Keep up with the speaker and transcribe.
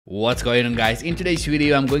What's going on, guys? In today's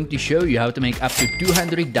video, I'm going to show you how to make up to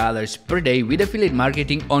 $200 per day with affiliate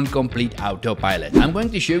marketing on complete autopilot. I'm going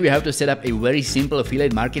to show you how to set up a very simple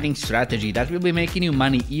affiliate marketing strategy that will be making you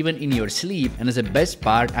money even in your sleep. And as a best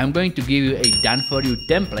part, I'm going to give you a done-for-you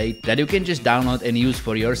template that you can just download and use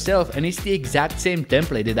for yourself. And it's the exact same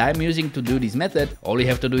template that I'm using to do this method. All you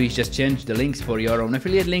have to do is just change the links for your own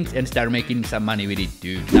affiliate links and start making some money with it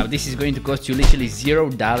too. Now, this is going to cost you literally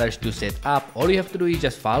 $0 to set up. All you have to do is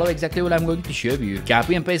just follow exactly what I'm going to show you.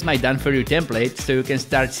 Copy and paste my done for you template so you can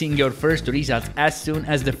start seeing your first results as soon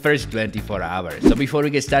as the first 24 hours. So before we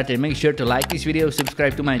get started, make sure to like this video,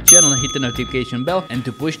 subscribe to my channel, hit the notification bell, and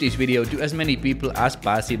to push this video to as many people as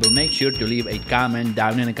possible, make sure to leave a comment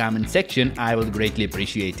down in the comment section. I would greatly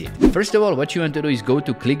appreciate it. First of all, what you want to do is go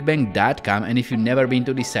to clickbank.com, and if you've never been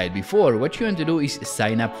to this site before, what you want to do is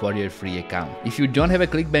sign up for your free account. If you don't have a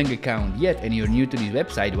ClickBank account yet and you're new to this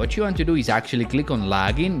website, what you want to do is actually click on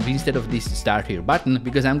login instead of this start here button,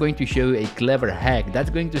 because I'm going to show you a clever hack that's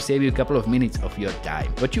going to save you a couple of minutes of your time.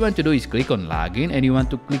 What you want to do is click on login, and you want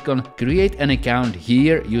to click on create an account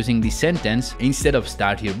here using this sentence instead of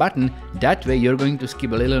start here button. That way you're going to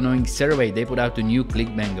skip a little annoying survey they put out to new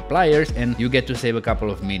ClickBank appliers, and you get to save a couple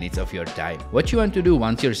of minutes of your time. What you want to do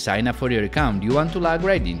once you're signed up for your account, you want to log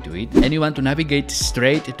right into it and you want to navigate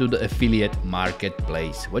straight to the affiliate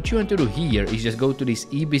marketplace. What you want to do here is just go to this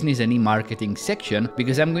e-business and e-marketing section,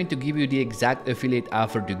 because I'm going to give you the exact affiliate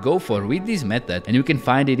offer to go for with this method, and you can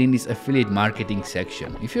find it in this affiliate marketing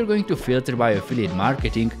section. If you're going to filter by affiliate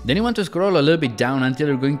marketing, then you want to scroll a little bit down until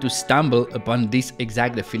you're going to stumble upon this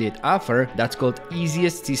exact affiliate offer that's called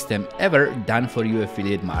easiest system ever done for you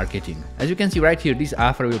affiliate marketing. As you can see right here, this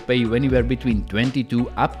offer will pay you anywhere between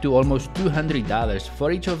 $22 up to almost $200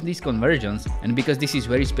 for each of these conversions, and because this is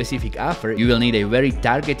very specific offer, you will need a very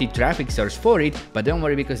targeted traffic source for it. But don't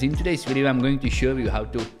worry, because in today's video I'm going to show you how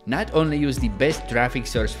to not only use the best traffic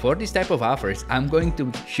source for this type of offers, I'm going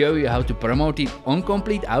to show you how to promote it on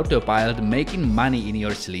complete autopilot, making money in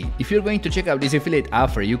your sleep. If you're going to check out this affiliate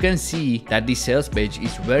offer, you can see that the sales page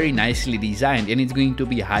is very nicely designed, and it's going to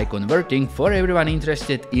be high converting for everyone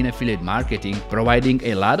interested in affiliate marketing, providing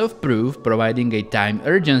a lot of proof, providing a time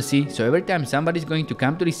urgency. So every time somebody's going to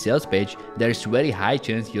come to this sales page, there's very high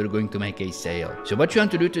chance you're going to make a sale. So what you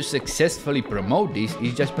want to do to successfully promote this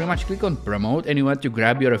is just pretty much click on promote, and you want to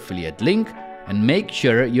grab your affiliate link and make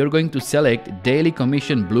sure you're going to select daily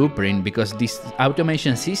commission blueprint, because this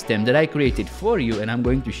automation system that I created for you and I'm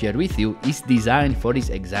going to share with you is designed for this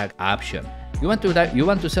exact option. You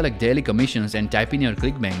want to select daily commissions and type in your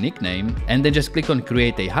ClickBank nickname, and then just click on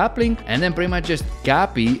create a hop link, and then pretty much just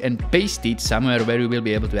copy and paste it somewhere where you will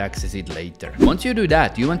be able to access it later. Once you do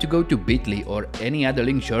that, you want to go to bit.ly or any other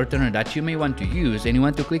link shortener that you may want to use, and you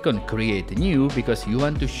want to click on create new, because you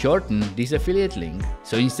want to shorten this affiliate link.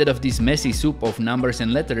 So instead of this messy soup of numbers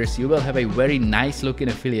and letters, you will have a very nice looking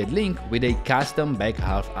affiliate link with a custom back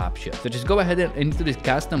half option. So just go ahead and into this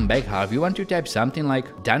custom back half, you want to type something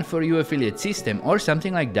like done for you affiliate system or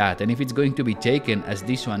something like that, and if it's going to be taken as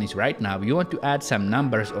this one is right now, you want to add some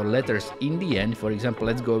numbers or letters in the end. For example,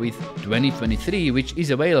 let's go with 2023, which is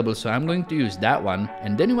available, so I'm going to use that one,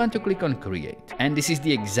 and then you want to click on create. And this is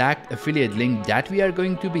the exact affiliate link that we are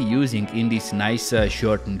going to be using in this nice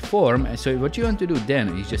shortened form. So what you want to do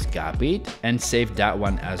then is just copy it and save that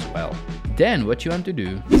one as well. Then what you want to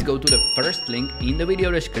do is go to the first link in the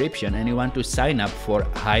video description, and you want to sign up for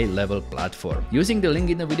HighLevel platform. Using the link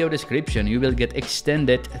in the video description, you will get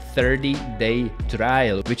extended 30-day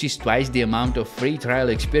trial, which is twice the amount of free trial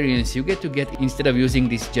experience you get instead of using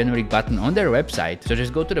this generic button on their website. So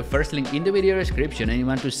just go to the first link in the video description, and you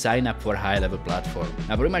want to sign up for HighLevel platform.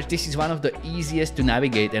 Now pretty much this is one of the easiest to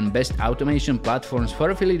navigate and best automation platforms for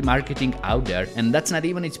affiliate marketing out there, and that's not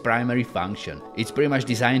even its primary function. It's pretty much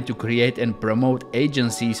designed to create and promote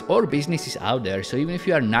agencies or businesses out there. So even if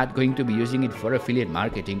you are not going to be using it for affiliate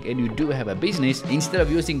marketing and you do have a business, instead of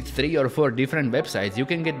using 3 or 4 different websites, you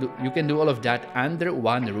can do all of that under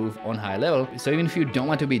one roof on HighLevel. So even if you don't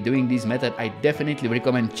want to be doing this method, I definitely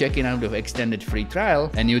recommend checking out the extended free trial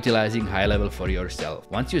and utilizing HighLevel for yourself.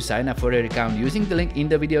 Once you sign up for your account using the link in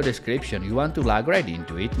the video description, you want to log right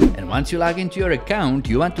into it, and once you log into your account,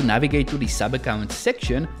 you want to navigate to the sub account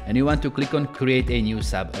section, and you want to click on create a new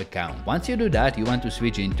sub account. Once you do that, you want to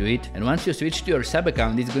switch into it, and once you switch to your sub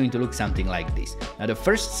account, it's going to look something like this. Now the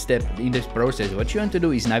first step in this process, what you want to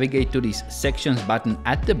do is navigate to the this sections button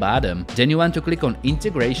at the bottom. Then you want to click on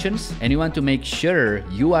integrations, and you want to make sure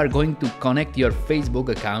you are going to connect your Facebook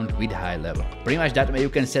account with HighLevel. Pretty much that way you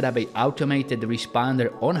can set up an automated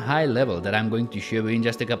responder on HighLevel that I'm going to show you in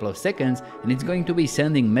just a couple of seconds, and it's going to be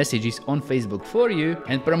sending messages on Facebook for you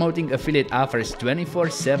and promoting affiliate offers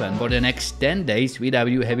 24/7 for the next 10 days without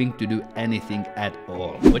you having to do anything at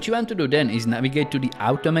all. What you want to do then is navigate to the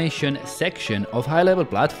automation section of HighLevel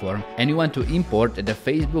platform, and you want to import the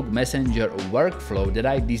Facebook Messenger workflow that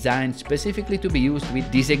I designed specifically to be used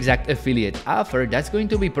with this exact affiliate offer that's going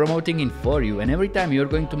to be promoting it for you. And every time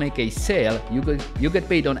you're going to make a sale, you get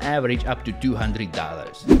paid on average up to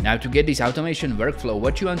 $200. Now, to get this automation workflow,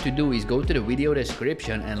 what you want to do is go to the video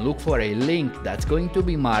description and look for a link that's going to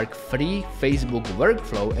be marked free Facebook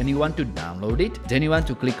workflow, and you want to download it. Then you want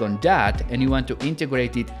to click on that, and you want to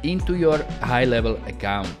integrate it into your HighLevel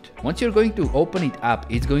account. Once you're going to open it up,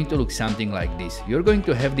 it's going to look something like this. You're going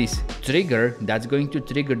to have this trigger that's going to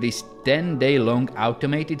trigger this 10-day long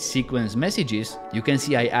automated sequence messages. You can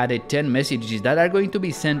see I added 10 messages that are going to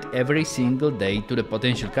be sent every single day to the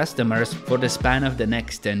potential customers for the span of the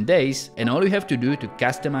next 10 days. And all you have to do to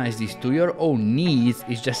customize this to your own needs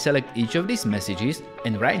is just select each of these messages,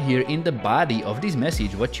 and right here in the body of this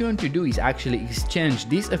message, what you want to do is actually exchange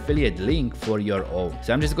this affiliate link for your own.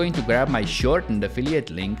 So I'm just going to grab my shortened affiliate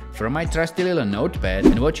link from my trusty little notepad,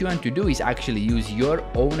 and what you want to do is actually use your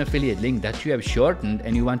own affiliate link that you have shortened,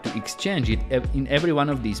 and you want to exchange it in every one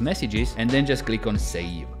of these messages, and then just click on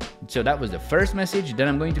save. So that was the first message. Then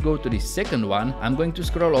I'm going to go to the second one. I'm going to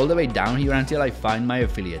scroll all the way down here until I find my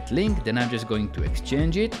affiliate link. Then I'm just going to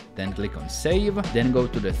exchange it, then click on save, then go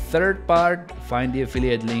to the third part, find the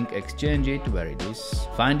affiliate link, exchange it, where it is,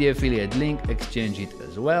 find the affiliate link, exchange it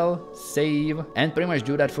as well, save, and pretty much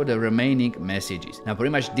do that for the remaining messages. Now,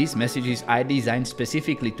 pretty much these messages I designed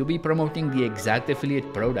specifically to be promoting the exact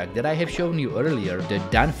affiliate product that I have shown you earlier, the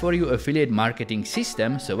done for you affiliate marketing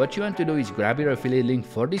system. So what you want to do is grab your affiliate link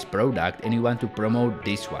for this product, and you want to promote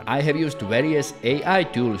this one. I have used various AI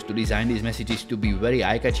tools to design these messages to be very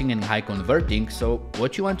eye-catching and high converting. So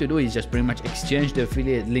what you want to do is just pretty much exchange the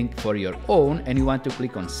affiliate link for your own, and you want to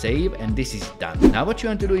click on save, and this is done. Now what you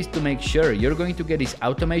want to do is to make sure you're going to get this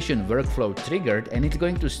automation workflow triggered, and it's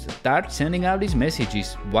going to start sending out these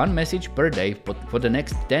messages, one message per day for the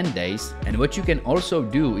next 10 days. And what you can also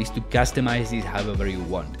do is to customize this however you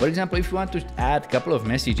want. For example, if you want to add a couple of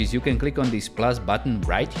messages, you can click on this plus button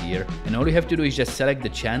right here, and all you have to do is just select the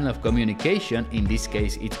channel of communication. In this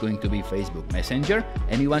case, it's going to be Facebook Messenger,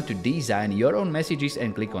 and you want to design your own messages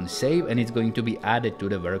and click on save, and it's going to be added to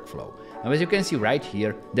the workflow. Now, as you can see right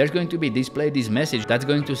here, there's going to be displayed this message that's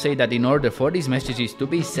going to say that in order for these messages to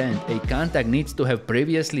be sent, a contact needs to have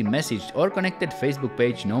previously messaged or connected Facebook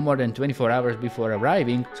page no more than 24 hours before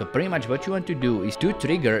arriving. So pretty much what you want to do is to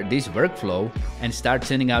trigger this workflow and start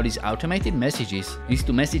sending out these automated messages is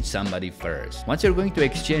to message somebody first. Once you're going to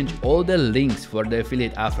exchange all the links for the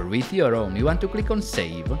affiliate offer with your own, you want to click on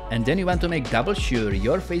save, and then you want to make double sure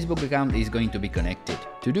your Facebook account is going to be connected.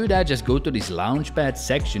 To do that, just go to this Launchpad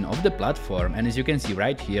section of the platform, and as you can see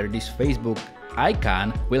right here, this Facebook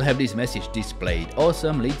icon will have this message displayed.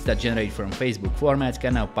 Awesome, leads that generate from Facebook formats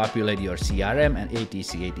can now populate your CRM and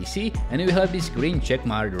etc, and you will have this green check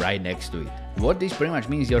mark right next to it. What this pretty much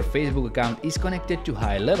means, your Facebook account is connected to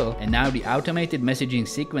HighLevel, and now the automated messaging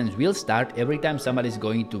sequence will start every time somebody is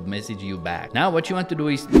going to message you back. Now what you want to do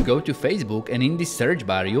is go to Facebook, and in this search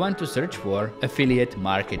bar you want to search for affiliate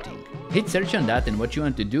marketing. Hit search on that, and what you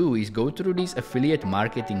want to do is go through these affiliate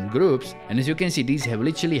marketing groups, and as you can see, these have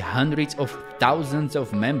literally hundreds of thousands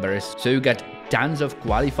of members. So you got tons of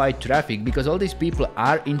qualified traffic because all these people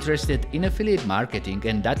are interested in affiliate marketing,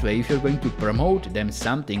 and that way if you're going to promote them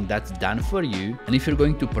something that's done for you, and if you're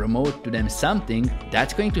going to promote to them something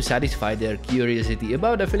that's going to satisfy their curiosity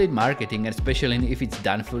about affiliate marketing, especially if it's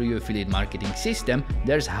done for you affiliate marketing system,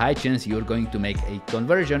 there's high chance you're going to make a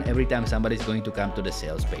conversion every time somebody's going to come to the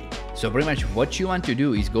sales page. So pretty much what you want to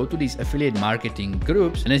do is go to these affiliate marketing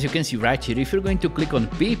groups, and as you can see right here, if you're going to click on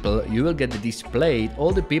people, you will get displayed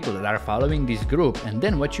all the people that are following this group, and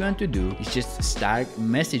then what you want to do is just start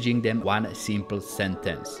messaging them one simple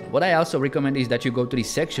sentence. What I also recommend is that you go to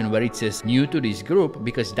this section where it says new to this group,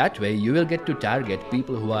 because that way you will get to target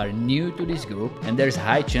people who are new to this group, and there's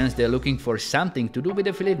high chance they're looking for something to do with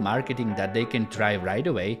affiliate marketing that they can try right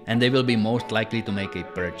away, and they will be most likely to make a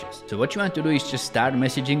purchase. So what you want to do is just start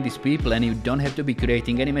messaging these people, and you don't have to be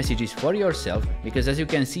creating any messages for yourself, because as you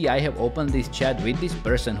can see, I have opened this chat with this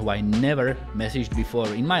person who I never messaged before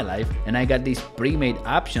in my life, and I got these pre-made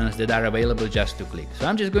options that are available just to click. So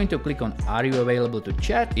I'm just going to click on "Are you available to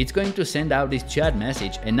chat?" It's going to send out this chat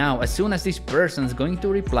message, and now as soon as this person is going to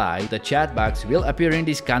reply, the chat box will appear in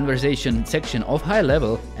this conversation section of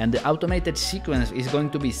HighLevel, and the automated sequence is going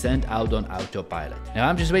to be sent out on autopilot. Now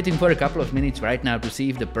I'm just waiting for a couple of minutes right now to see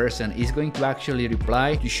if the person is going to actually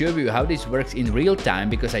reply, to show you how this works in real time,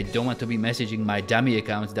 because I don't want to be messaging my dummy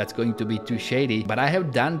accounts. That's going to be too shady. But I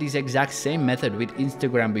have done this exact same method with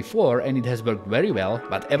Instagram before, and it has worked very well.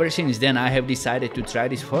 But ever since then I have decided to try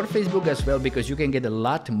this for Facebook as well, because you can get a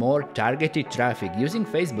lot more targeted traffic using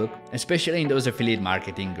Facebook, especially in those affiliate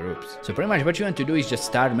marketing groups. So pretty much what you want to do is just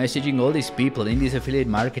start messaging all these people in these affiliate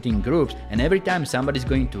marketing groups, and every time somebody is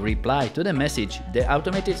going to reply to the message, the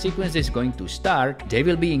automated sequence is going to start. They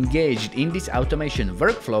will be engaged in this automation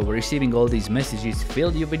workflow, receiving all these messages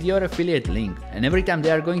filled with your affiliate link, and every time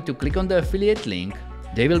they are going to click on the affiliate link,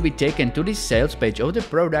 they will be taken to this sales page of the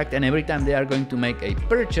product, and every time they are going to make a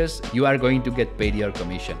purchase, you are going to get paid your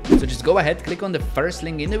commission. So just go ahead, click on the first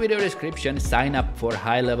link in the video description, sign up for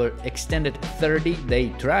HighLevel extended 30-day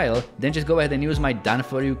trial, then just go ahead and use my done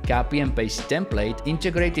for you copy and paste template,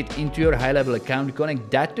 integrate it into your HighLevel account,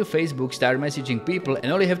 connect that to Facebook, start messaging people,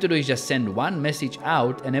 and all you have to do is just send one message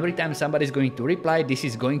out, and every time somebody is going to reply, this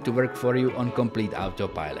is going to work for you on complete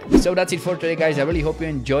autopilot. So that's it for today, guys. I really hope you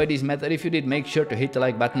enjoyed this method. If you did, make sure to hit the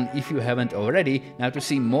like button if you haven't already. Now to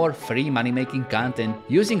see more free money making content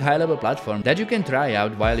using HighLevel platform that you can try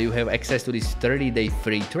out while you have access to this 30-day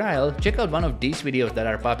free trial, check out one of these videos that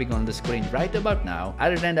are popping on the screen right about now.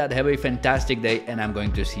 Other than that, have a fantastic day, and I'm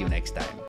going to see you next time.